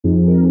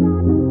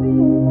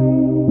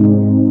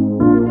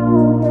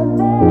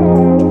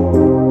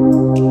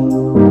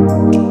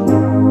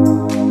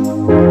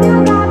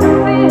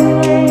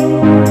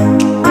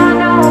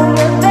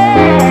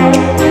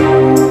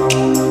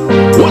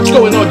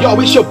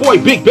It's your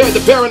boy Big Bear, the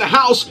Bear in the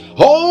house.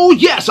 Oh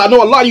yes, I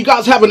know a lot of you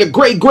guys having a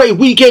great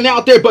weekend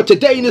out there, but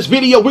today in this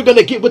video we're going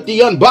to get with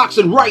the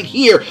unboxing right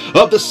here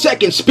of the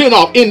second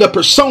spinoff in the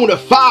Persona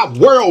 5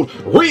 world,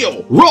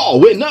 real, raw,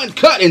 and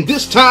uncut, and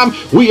this time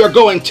we are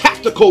going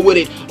tactical with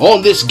it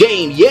on this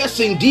game. Yes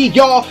indeed,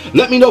 y'all.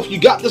 Let me know if you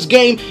got this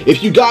game.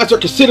 If you guys are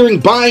considering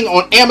buying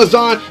on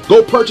Amazon,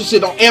 go purchase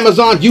it on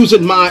Amazon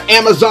using my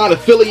Amazon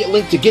affiliate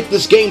link to get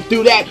this game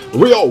through that,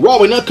 real, raw,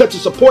 and uncut, to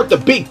support the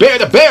Big Bear,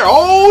 the Bear.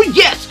 Oh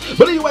yes.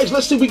 But anyways,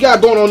 let's see what we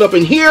got going on up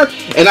in here.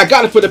 And I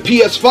got it for the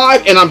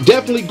PS5, and I'm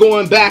definitely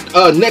going back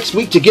next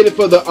week to get it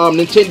for the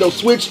Nintendo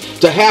Switch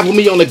to have with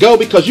me on the go,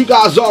 because you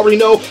guys already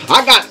know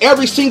I got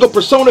every single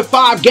Persona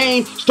 5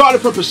 game,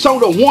 started from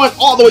Persona 1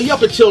 all the way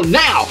up until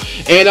now.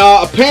 And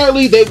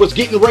apparently they was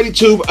getting ready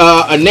to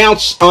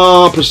announce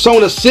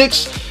Persona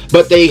 6,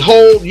 but they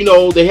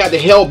they had to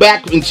held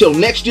back until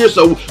next year,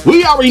 so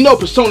we already know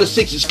Persona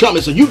 6 is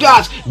coming, so you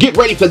guys get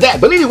ready for that.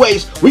 But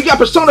anyways, we got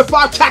Persona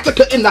 5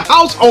 Tactica in the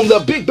house on the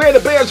Big Bear the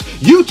Bear's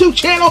YouTube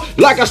channel.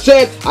 Like I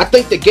said, I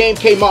think the game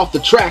came off the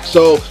track,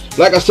 so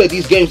like I said,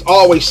 these games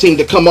always seem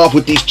to come off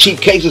with these cheap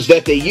cases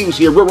that they use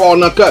here. We're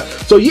all uncut.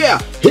 So yeah,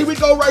 here we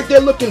go right there,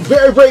 looking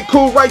very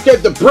cool right there.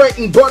 The bread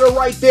and butter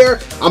right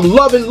there. I'm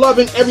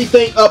loving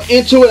everything up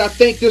into it. I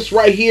think this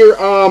right here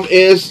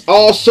is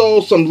also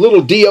some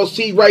little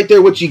DLC right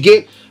there, what you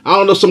get. I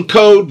don't know, some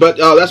code, but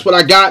that's what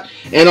I got.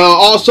 And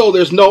also,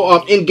 there's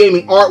no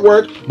in-gaming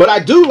artwork, but I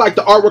do like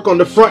the artwork on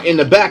the front and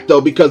the back,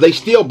 though, because they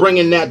still bring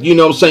in that,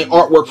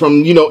 artwork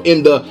from,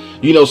 in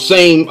the,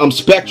 same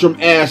spectrum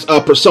as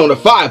Persona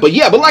 5. But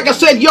yeah, but like I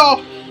said,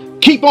 y'all,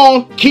 keep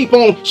on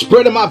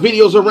spreading my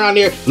videos around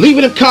there. Leave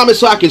it in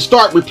comments so I can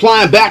start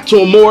replying back to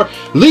them more.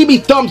 Leave me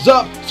thumbs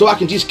up so I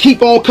can just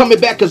keep on coming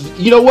back, because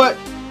you know what?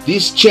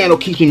 This channel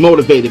keeps me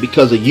motivated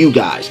because of you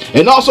guys.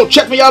 And also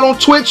check me out on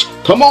Twitch.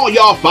 Come on,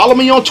 y'all. Follow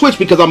me on Twitch,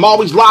 because I'm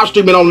always live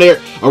streaming on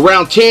there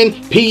around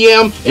 10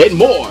 p.m. and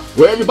more,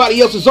 where everybody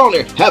else is on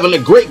there having a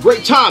great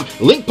time.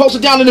 Link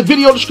posted down in the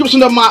video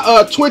description of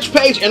my Twitch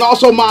page, and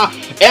also my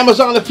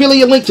Amazon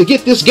affiliate link to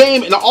get this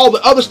game and all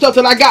the other stuff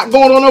that I got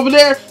going on over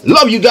there.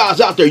 Love you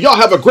guys out there. Y'all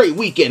have a great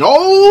weekend.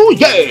 Oh,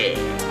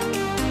 yeah.